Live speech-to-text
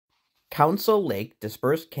Council Lake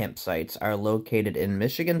dispersed campsites are located in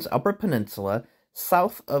Michigan's Upper Peninsula,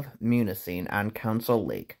 south of Munising on Council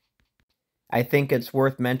Lake. I think it's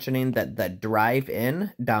worth mentioning that the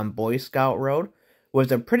drive-in down Boy Scout Road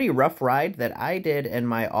was a pretty rough ride that I did in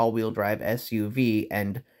my all-wheel drive SUV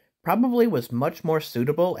and probably was much more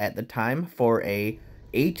suitable at the time for a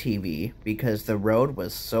ATV because the road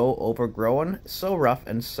was so overgrown, so rough,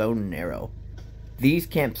 and so narrow. These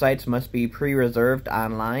campsites must be pre-reserved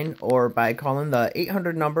online or by calling the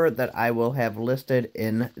 800 number that I will have listed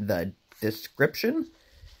in the description.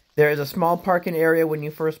 There is a small parking area when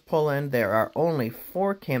you first pull in. There are only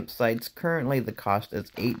 4 campsites. Currently, the cost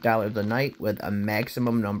is $8 a night with a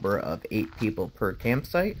maximum number of 8 people per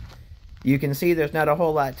campsite. You can see there's not a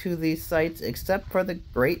whole lot to these sites except for the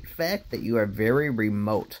great fact that you are very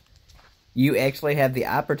remote. You actually have the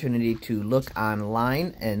opportunity to look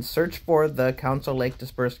online and search for the Council Lake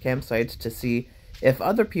dispersed campsites to see if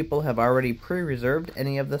other people have already pre-reserved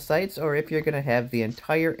any of the sites or if you're going to have the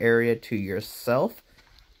entire area to yourself.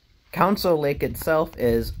 Council Lake itself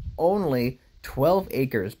is only 12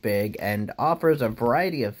 acres big and offers a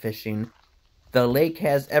variety of fishing. The lake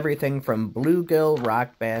has everything from bluegill,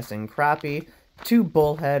 rockbass, and crappie to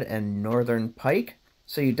bullhead and northern pike.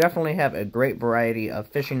 So you definitely have a great variety of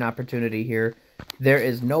fishing opportunity here. There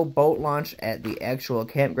is no boat launch at the actual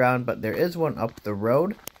campground, but there is one up the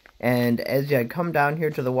road. And as you come down here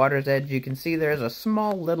to the water's edge, you can see there's a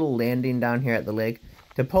small little landing down here at the lake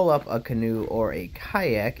to pull up a canoe or a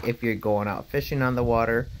kayak if you're going out fishing on the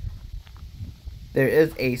water. There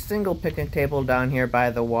is a single picnic table down here by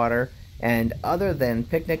the water. And other than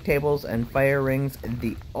picnic tables and fire rings,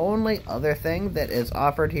 the only other thing that is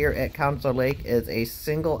offered here at Council Lake is a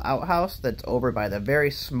single outhouse that's over by the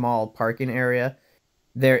very small parking area.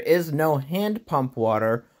 There is no hand pump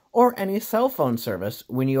water or any cell phone service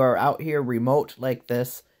when you are out here remote like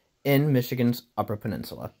this in Michigan's Upper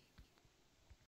Peninsula.